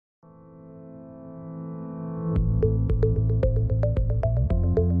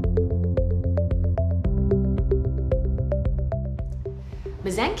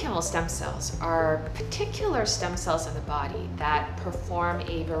Mesenchymal stem cells are particular stem cells in the body that perform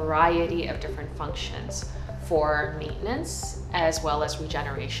a variety of different functions for maintenance as well as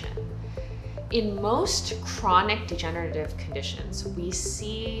regeneration. In most chronic degenerative conditions, we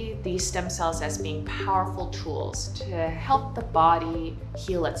see these stem cells as being powerful tools to help the body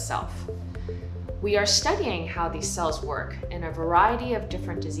heal itself. We are studying how these cells work in a variety of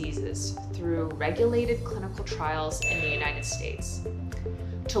different diseases through regulated clinical trials in the United States.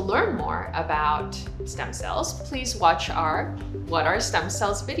 To learn more about stem cells, please watch our What Are Stem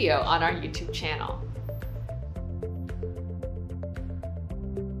Cells video on our YouTube channel.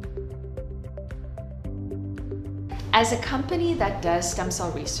 As a company that does stem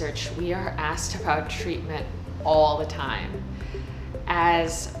cell research, we are asked about treatment all the time.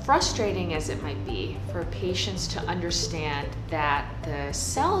 As frustrating as it might be for patients to understand that the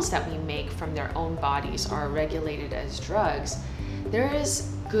cells that we make from their own bodies are regulated as drugs, there is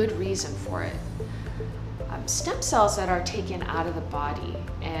good reason for it. Stem cells that are taken out of the body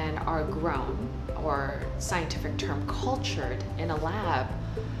and are grown, or scientific term cultured, in a lab,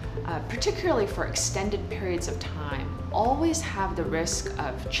 particularly for extended periods of time, always have the risk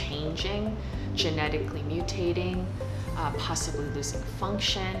of changing, genetically mutating, possibly losing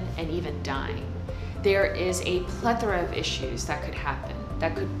function, and even dying. There is a plethora of issues that could happen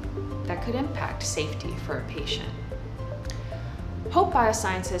that could impact safety for a patient. Hope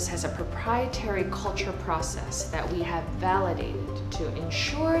Biosciences has a proprietary culture process that we have validated to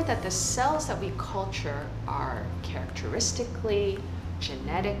ensure that the cells that we culture are characteristically,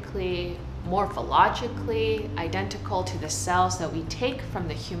 genetically, morphologically identical to the cells that we take from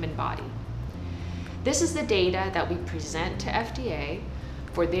the human body. This is the data that we present to FDA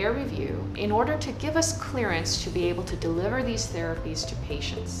for their review in order to give us clearance to be able to deliver these therapies to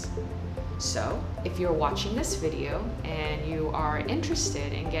patients. So, if you're watching this video and you are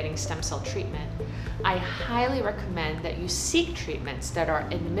interested in getting stem cell treatment, I highly recommend that you seek treatments that are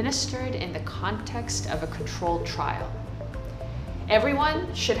administered in the context of a controlled trial.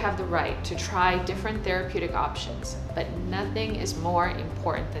 Everyone should have the right to try different therapeutic options, but nothing is more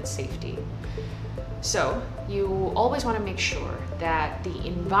important than safety. So, you always want to make sure that the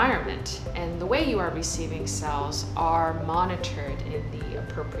environment and the way you are receiving cells are monitored in the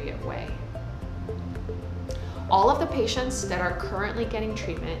appropriate way. All of the patients that are currently getting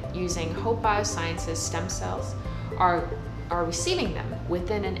treatment using Hope Biosciences stem cells are receiving them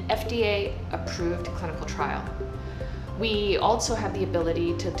within an FDA-approved clinical trial. We also have the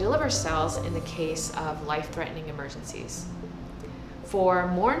ability to deliver cells in the case of life-threatening emergencies. For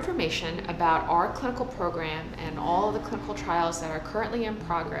more information about our clinical program and all of the clinical trials that are currently in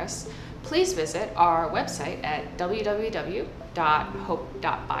progress, please visit our website at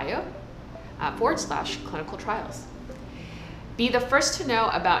www.hope.bio/clinical trials. Be the first to know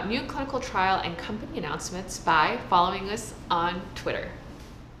about new clinical trial and company announcements by following us on Twitter.